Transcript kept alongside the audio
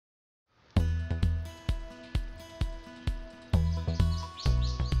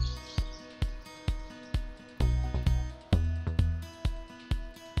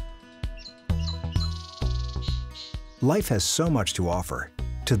Life has so much to offer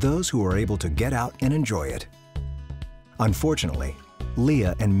to those who are able to get out and enjoy it. Unfortunately,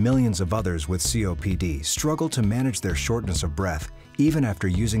 Leah and millions of others with COPD struggle to manage their shortness of breath even after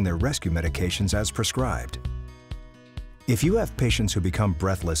using their rescue medications as prescribed. If you have patients who become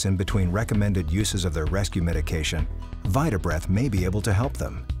breathless in between recommended uses of their rescue medication, VitaBreath may be able to help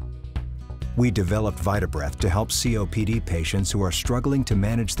them. We developed VitaBreath to help COPD patients who are struggling to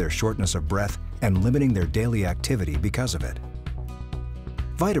manage their shortness of breath and limiting their daily activity because of it.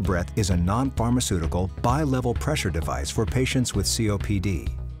 VitaBreath is a non-pharmaceutical, bi-level pressure device for patients with COPD.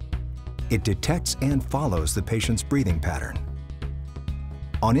 It detects and follows the patient's breathing pattern.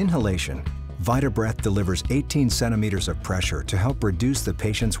 On inhalation, VitaBreath delivers 18 centimeters of pressure to help reduce the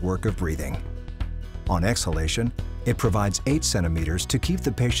patient's work of breathing. On exhalation, it provides 8 centimeters to keep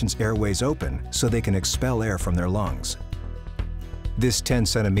the patient's airways open so they can expel air from their lungs. This 10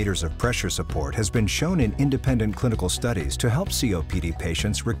 centimeters of pressure support has been shown in independent clinical studies to help COPD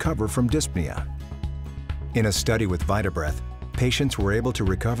patients recover from dyspnea. In a study with VitaBreath, patients were able to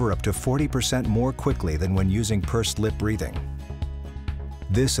recover up to 40% more quickly than when using pursed lip breathing.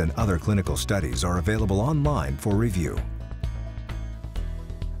 This and other clinical studies are available online for review.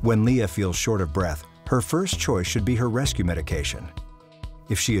 When Leah feels short of breath, her first choice should be her rescue medication.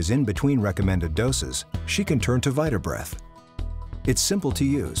 If she is in between recommended doses, she can turn to VitaBreath. It's simple to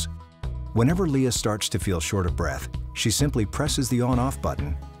use. Whenever Leah starts to feel short of breath, she simply presses the on-off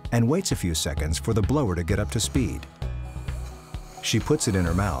button and waits a few seconds for the blower to get up to speed. She puts it in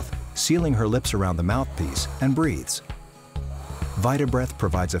her mouth, sealing her lips around the mouthpiece, and breathes. VitaBreath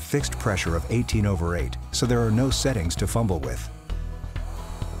provides a fixed pressure of 18/8, so there are no settings to fumble with.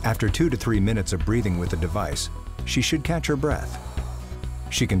 After 2 to 3 minutes of breathing with the device, she should catch her breath.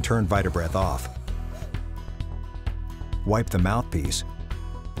 She can turn VitaBreath off, wipe the mouthpiece,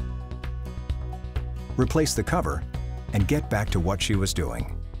 replace the cover, and get back to what she was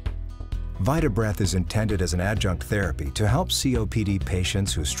doing. VitaBreath is intended as an adjunct therapy to help COPD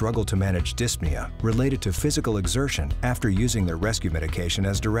patients who struggle to manage dyspnea related to physical exertion after using their rescue medication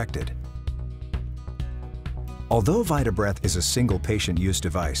as directed. Although VitaBreath is a single patient use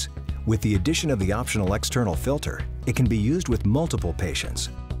device, with the addition of the optional external filter, it can be used with multiple patients.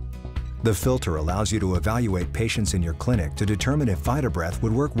 The filter allows you to evaluate patients in your clinic to determine if VitaBreath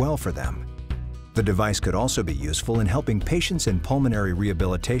would work well for them. The device could also be useful in helping patients in pulmonary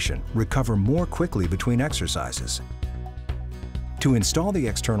rehabilitation recover more quickly between exercises. To install the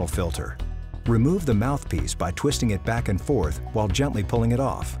external filter, remove the mouthpiece by twisting it back and forth while gently pulling it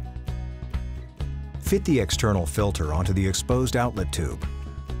off. Fit the external filter onto the exposed outlet tube.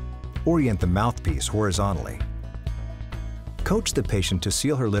 Orient the mouthpiece horizontally. Coach the patient to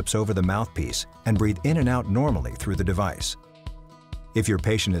seal her lips over the mouthpiece and breathe in and out normally through the device. If your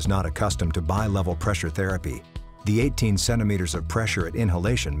patient is not accustomed to bi-level pressure therapy, the 18 centimeters of pressure at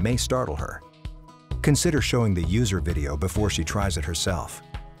inhalation may startle her. Consider showing the user video before she tries it herself.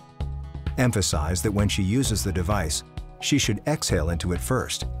 Emphasize that when she uses the device, she should exhale into it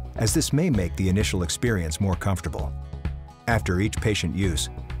first, as this may make the initial experience more comfortable. After each patient use,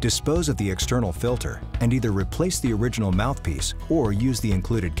 dispose of the external filter and either replace the original mouthpiece or use the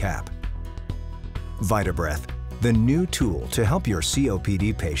included cap. VitaBreath, the new tool to help your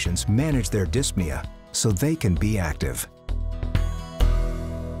COPD patients manage their dyspnea so they can be active.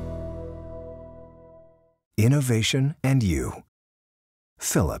 Innovation and you.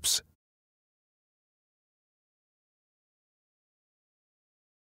 Philips.